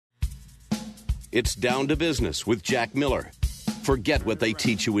It's Down to Business with Jack Miller. Forget what they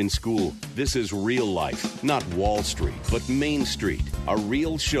teach you in school. This is real life, not Wall Street, but Main Street. A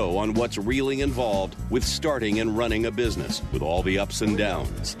real show on what's really involved with starting and running a business with all the ups and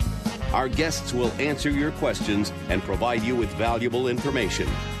downs. Our guests will answer your questions and provide you with valuable information.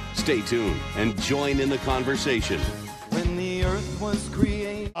 Stay tuned and join in the conversation. When the earth was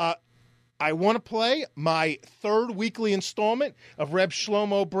created. I want to play my third weekly installment of Reb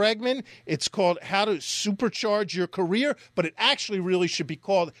Shlomo Bregman. It's called How to Supercharge Your Career, but it actually really should be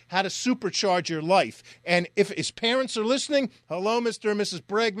called How to Supercharge Your Life. And if his parents are listening, hello, Mr. and Mrs.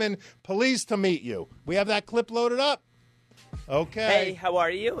 Bregman. Pleased to meet you. We have that clip loaded up. Okay. Hey, how are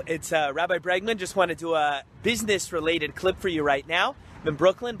you? It's Rabbi Bregman. Just want to do a business-related clip for you right now. I'm in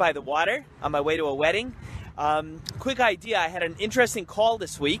Brooklyn by the water on my way to a wedding. Quick idea, I had an interesting call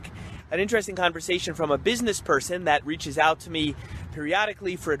this week. An interesting conversation from a business person that reaches out to me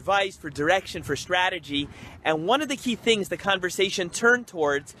periodically for advice, for direction, for strategy. And one of the key things the conversation turned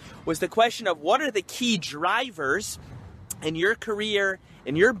towards was the question of what are the key drivers in your career,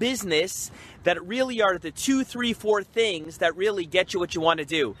 in your business, that really are the 2, 3, 4 things that really get you what you want to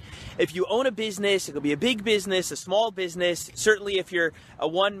do. If you own a business, it could be a big business, a small business. Certainly if you're a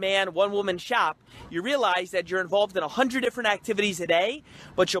one-man, one-woman shop, you realize that you're involved in 100 different activities a day,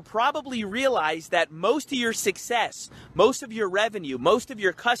 but you'll probably realize that most of your success, most of your revenue, most of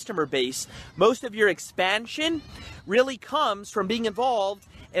your customer base, most of your expansion really comes from being involved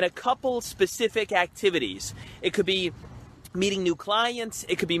in a couple specific activities. It could be meeting new clients,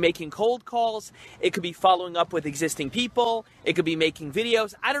 it could be making cold calls, it could be following up with existing people, it could be making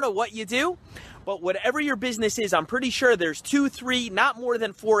videos. I don't know what you do, but whatever your business is, I'm pretty sure there's 2, 3, not more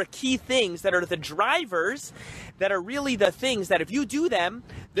than 4 key things that are the drivers that are really the things that if you do them,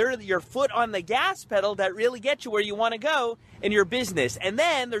 they're your foot on the gas pedal that really get you where you want to go in your business. And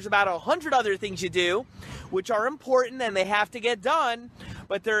then there's about 100 other things you do, which are important and they have to get done,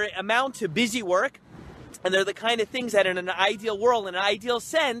 but they amount to busy work. And they're the kind of things that in an ideal world, in an ideal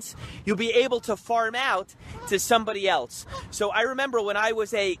sense, you'll be able to farm out to somebody else. So I remember when I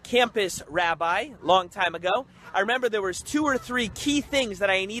was a campus rabbi a long time ago, I remember there was 2 or 3 key things that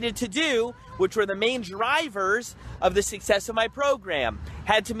I needed to do, which were the main drivers of the success of my program.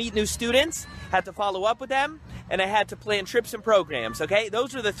 Had to meet new students, had to follow up with them, and I had to plan trips and programs, okay?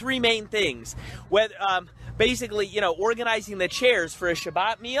 Those are the 3 main things. Basically, organizing the chairs for a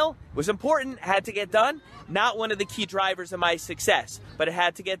Shabbat meal was important, had to get done. Not one of the key drivers of my success, but it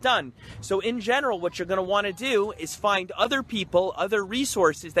had to get done. So in general, what you're going to want to do is find other people, other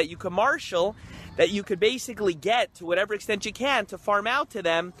resources that you can marshal, that you could basically get to whatever extent you can to farm out to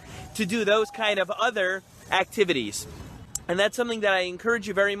them to do those kind of other activities. And that's something that I encourage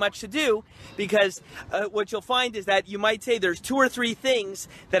you very much to do, because what you'll find is that you might say there's 2 or 3 things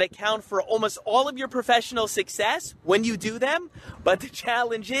that account for almost all of your professional success when you do them. But the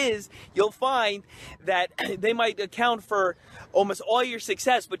challenge is you'll find that they might account for almost all your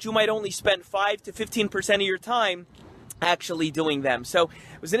success, but you might only spend 5 to 15% of your time actually doing them. So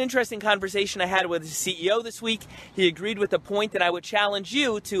it was an interesting conversation I had with the CEO this week. He agreed with the point that I would challenge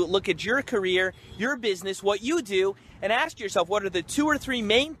you to look at your career, your business, what you do, and ask yourself what are the 2 or 3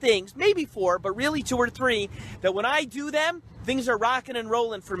 main things, maybe 4, but really 2 or 3, that when I do them, things are rocking and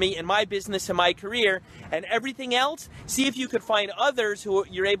rolling for me in my business and my career. And everything else, see if you could find others who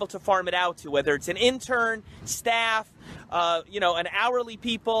you're able to farm it out to, whether it's an intern, staff, an hourly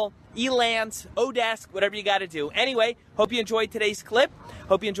people, Elance, Odesk, whatever you got to do. Anyway, hope you enjoyed today's clip.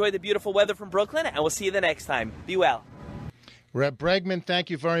 Hope you enjoyed the beautiful weather from Brooklyn, and we'll see you the next time. Be well. Reb Bregman, thank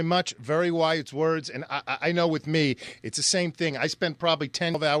you very much. Very wise words. And I know with me, it's the same thing. I spend probably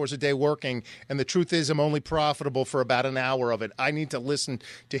 10 hours a day working, and the truth is I'm only profitable for about an hour of it. I need to listen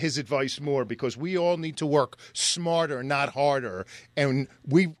to his advice more, because we all need to work smarter, not harder. And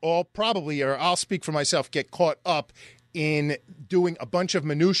we all probably, or I'll speak for myself, get caught up in doing a bunch of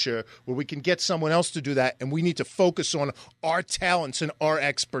minutia where we can get someone else to do that, and we need to focus on our talents and our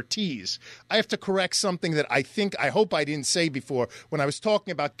expertise. I have to correct something that I hope I didn't say before. When I was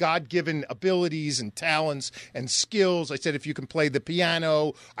talking about God-given abilities and talents and skills, I said if you can play the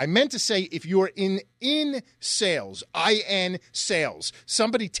piano. I meant to say if you're in sales, I-N sales.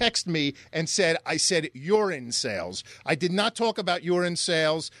 Somebody texted me and I said you're in sales. I did not talk about you're in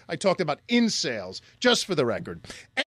sales. I talked about in sales, just for the record.